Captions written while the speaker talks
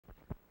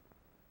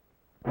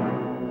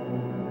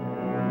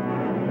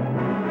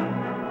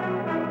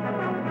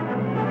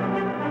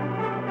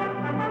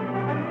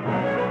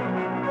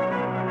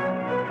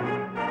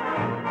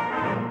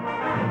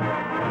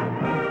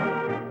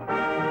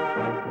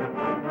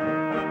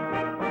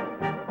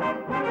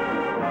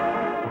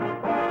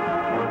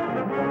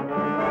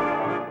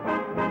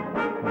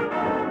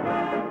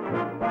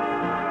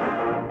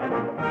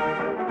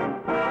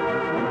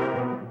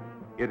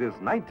It is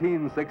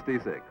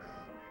 1966.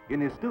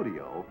 In his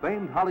studio,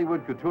 famed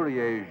Hollywood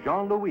couturier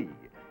Jean-Louis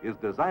is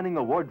designing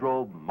a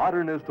wardrobe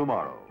modern as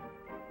tomorrow.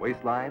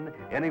 Waistline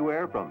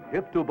anywhere from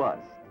hip to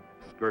bust.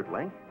 Skirt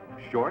length,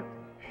 short,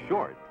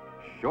 short,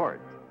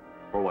 short.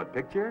 For what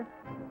picture?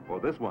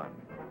 For this one.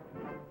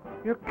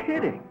 You're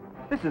kidding.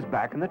 This is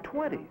back in the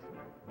 20s.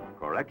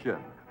 Correction,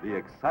 the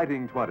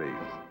exciting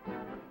 20s.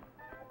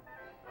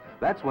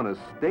 That's when a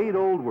staid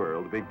old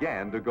world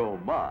began to go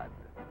mod.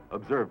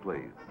 Observe,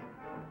 please.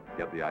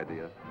 Get the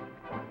idea?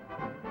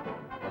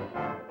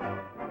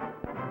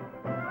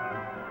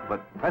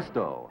 But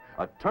presto,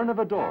 a turn of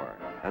a door,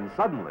 and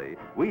suddenly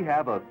we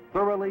have a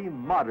thoroughly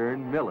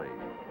modern Millie.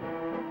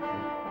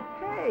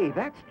 Hey,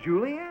 that's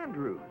Julie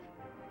Andrews.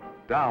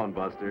 Down,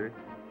 Buster.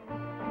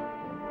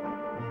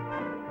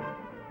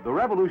 The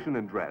revolution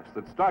in dress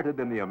that started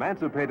in the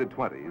emancipated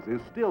 20s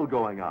is still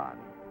going on.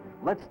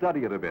 Let's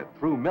study it a bit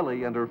through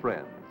Millie and her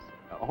friends.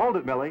 Hold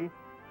it, Millie.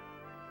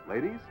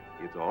 Ladies,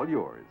 it's all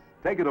yours.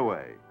 Take it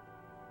away.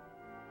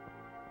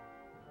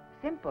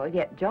 Simple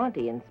yet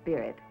jaunty in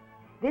spirit,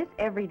 this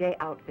everyday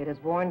outfit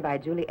as worn by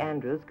Julie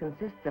Andrews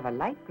consists of a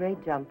light gray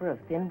jumper of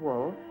thin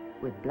wool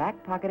with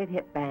black pocketed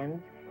hip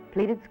bands,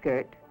 pleated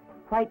skirt,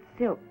 white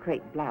silk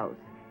crepe blouse,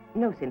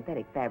 no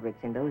synthetic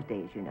fabrics in those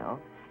days, you know,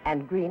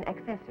 and green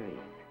accessories.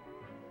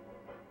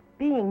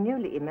 Being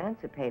newly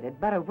emancipated,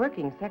 but a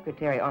working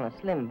secretary on a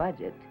slim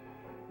budget,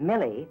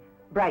 Millie,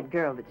 bright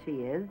girl that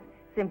she is,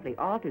 simply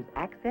alters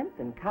accents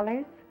and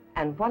colors,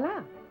 and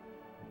voila,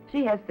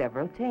 she has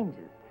several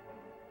changes.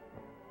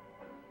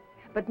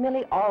 But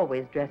Millie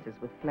always dresses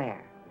with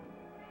flair.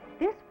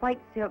 This white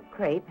silk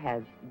crepe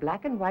has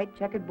black and white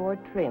checkerboard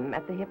trim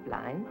at the hip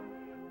line,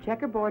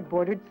 checkerboard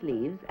bordered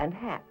sleeves and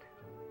hat.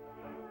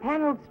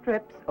 Paneled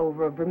strips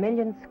over a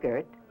vermilion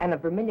skirt and a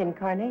vermilion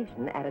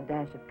carnation add a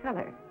dash of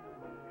color.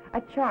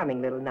 A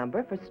charming little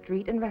number for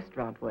street and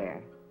restaurant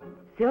wear.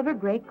 Silver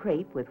gray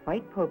crepe with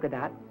white polka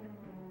dots,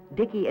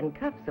 dicky and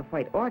cuffs of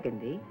white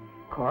organdy,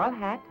 coral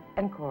hat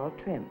and coral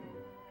trim.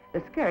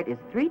 The skirt is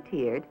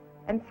three-tiered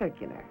and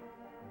circular.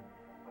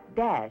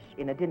 Dash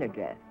in a dinner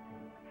dress.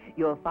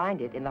 You'll find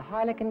it in the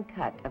harlequin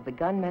cut of the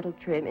gunmetal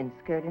trim in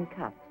skirt and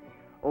cuffs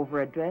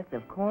over a dress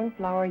of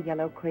cornflower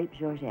yellow crepe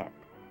georgette,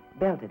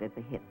 belted at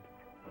the hips.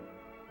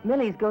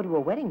 Millie's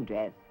go-to-a-wedding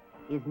dress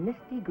is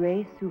misty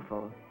gray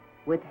souffle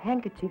with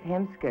handkerchief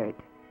hem skirt,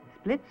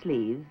 split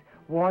sleeves,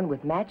 worn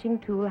with matching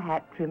tulle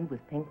hat trimmed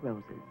with pink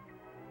roses.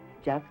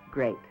 Just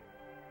great.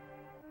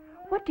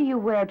 What do you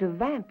wear to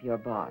vamp your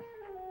boss?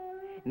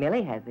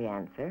 Millie has the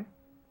answer.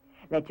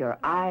 Let your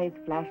eyes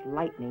flash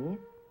lightning,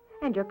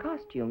 and your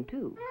costume,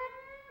 too.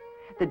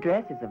 The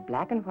dress is of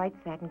black and white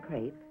satin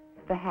crepe.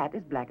 The hat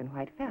is black and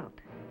white felt.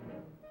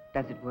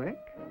 Does it work?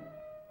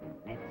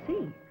 Let's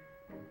see.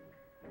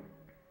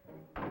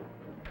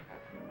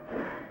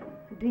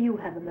 Do you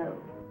have a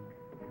moment?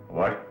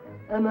 What?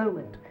 A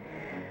moment.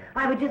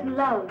 I would just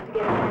love to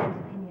get a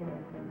man's opinion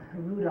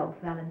of Rudolph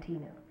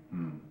Valentino.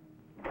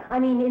 I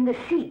mean, in The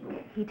Chic,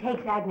 he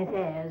takes Agnes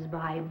Ayres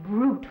by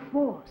brute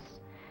force.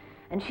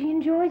 And she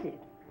enjoys it.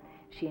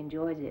 She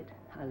enjoys it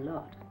a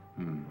lot.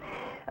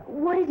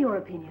 What is your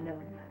opinion of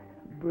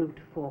brute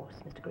force,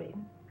 Mr.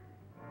 Graydon?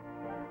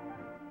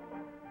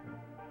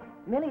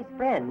 Millie's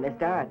friend, Miss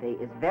Dorothy,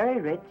 is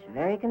very rich,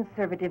 very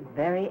conservative,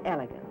 very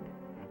elegant,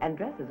 and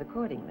dresses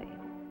accordingly.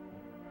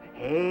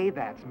 Hey,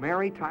 that's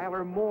Mary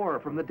Tyler Moore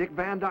from the Dick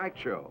Van Dyke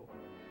Show.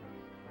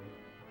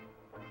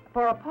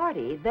 For a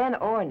party, then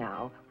or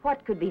now,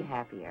 what could be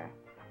happier?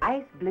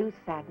 Ice blue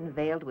satin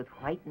veiled with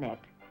white net,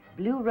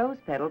 blue rose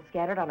petals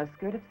scattered on a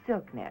skirt of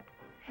silk net.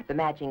 The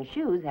matching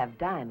shoes have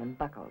diamond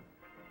buckles.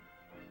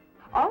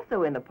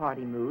 Also in the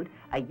party mood,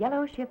 a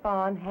yellow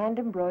chiffon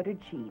hand-embroidered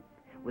sheath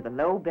with a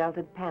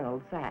low-belted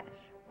paneled sash.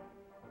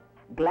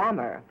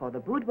 Glamour for the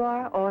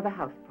boudoir or the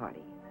house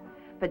party.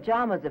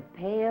 Pajamas of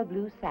pale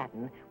blue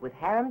satin with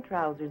harem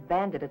trousers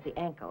banded at the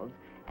ankles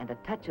and a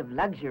touch of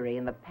luxury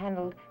in the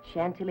paneled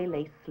chantilly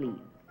lace sleeves.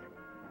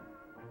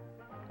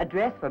 A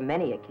dress for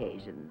many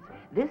occasions,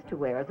 this to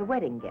wear as a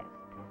wedding guest.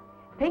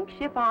 Pink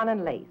chiffon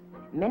and lace,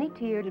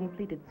 many-tiered and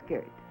pleated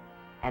skirt,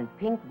 and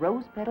pink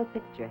rose-petal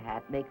picture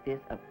hat make this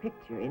a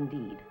picture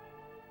indeed.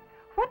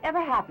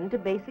 Whatever happened to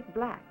basic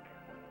black?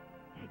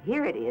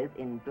 Here it is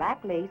in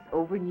black lace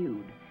over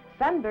nude,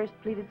 sunburst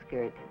pleated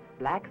skirt,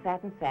 black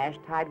satin sash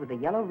tied with a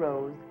yellow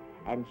rose,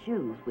 and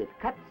shoes with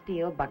cut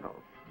steel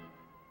buckles.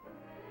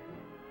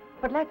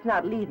 But let's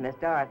not leave Miss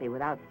Dorothy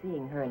without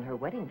seeing her in her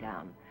wedding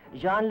gown,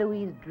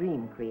 Jean-Louis'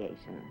 dream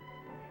creation.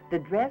 The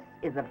dress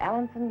is of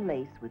Allinson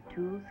lace with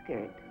tulle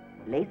skirt,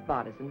 lace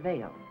bodice and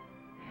veil.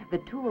 The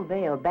tulle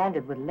veil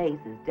banded with lace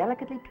is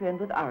delicately trimmed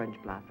with orange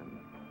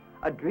blossoms.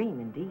 A dream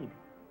indeed.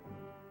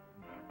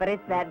 But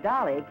it's that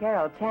dolly,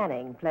 Carol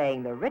Channing,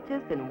 playing the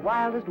richest and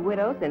wildest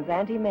widow since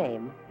Auntie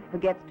Mame, who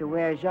gets to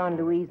wear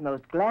Jean-Louis'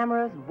 most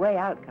glamorous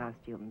way-out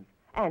costumes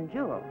and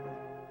jewels.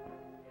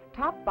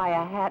 Topped by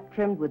a hat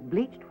trimmed with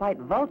bleached white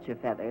vulture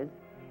feathers,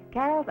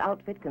 Carol's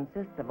outfit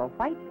consists of a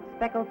white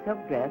speckled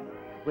silk dress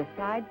with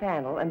side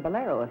panel and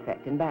bolero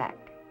effect in back.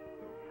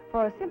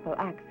 For a simple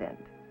accent,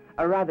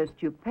 a rather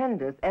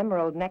stupendous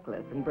emerald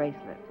necklace and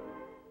bracelet.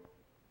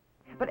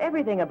 But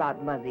everything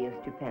about Muzzy is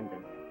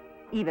stupendous,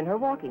 even her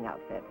walking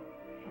outfit.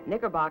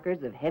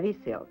 Knickerbockers of heavy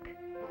silk,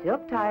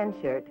 silk tie and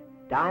shirt,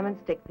 diamond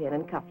stick pin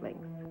and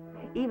cufflinks.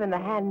 Even the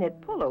hand-knit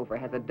pullover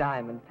has a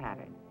diamond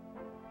pattern.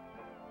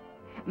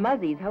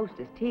 Muzzy's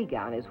hostess tea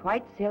gown is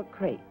white silk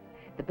crepe.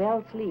 The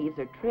bell sleeves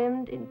are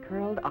trimmed in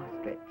curled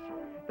ostrich.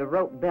 The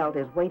rope belt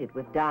is weighted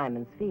with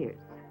diamond spheres.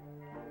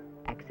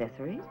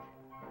 Accessories?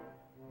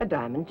 A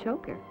diamond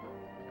choker.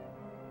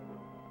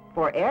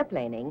 For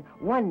airplaning,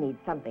 one needs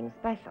something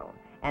special,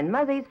 and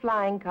Muzzy's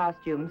flying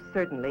costume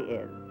certainly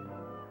is.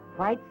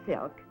 White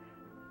silk,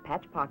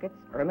 patch pockets,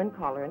 ermine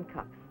collar and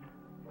cuffs.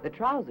 The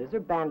trousers are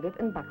banded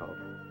and buckled.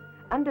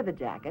 Under the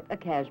jacket, a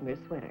cashmere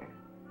sweater.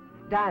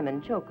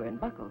 Diamond choker and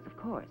buckles, of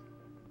course.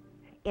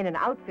 In an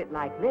outfit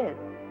like this,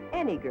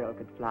 any girl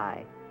could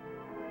fly.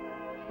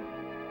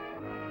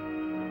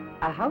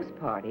 A house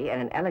party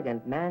and an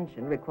elegant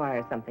mansion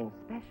require something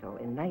special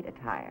in night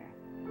attire.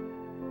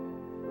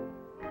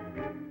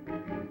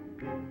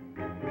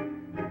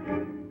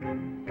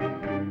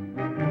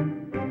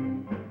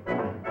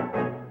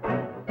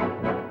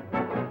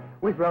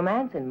 With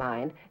romance in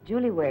mind,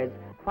 Julie wears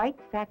white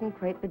satin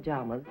crepe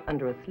pajamas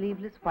under a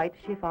sleeveless white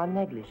chiffon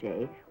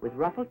negligee with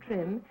ruffle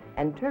trim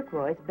and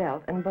turquoise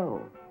belt and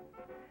bow.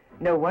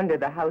 No wonder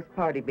the house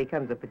party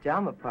becomes a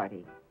pajama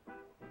party.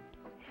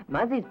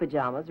 Muzzy's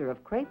pajamas are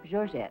of crepe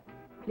georgette,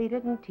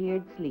 pleated and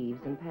tiered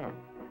sleeves and pants.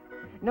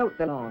 Note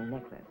the long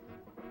necklace.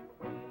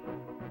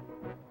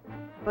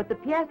 But the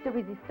pièce de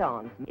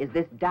résistance is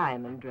this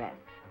diamond dress.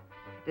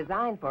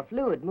 Designed for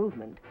fluid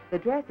movement, the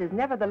dress is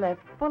nevertheless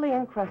fully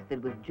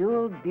encrusted with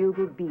jeweled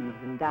bugle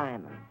beads and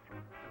diamonds.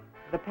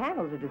 The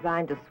panels are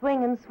designed to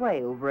swing and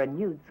sway over a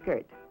nude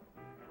skirt.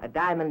 A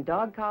diamond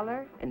dog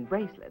collar and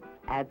bracelets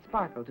add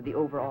sparkle to the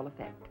overall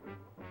effect.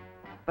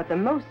 But the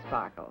most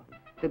sparkle,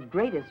 the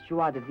greatest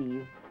joie de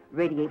vivre,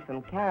 radiates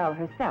from Carol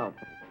herself.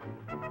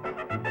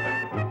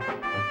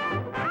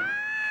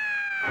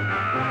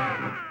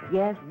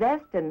 Yes,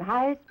 zest and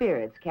high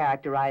spirits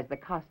characterize the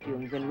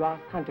costumes in Ross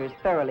Hunter's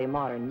Thoroughly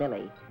Modern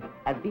Millie,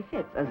 as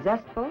befits a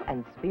zestful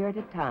and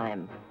spirited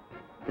time,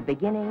 the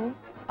beginning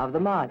of the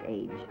Mod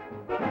Age.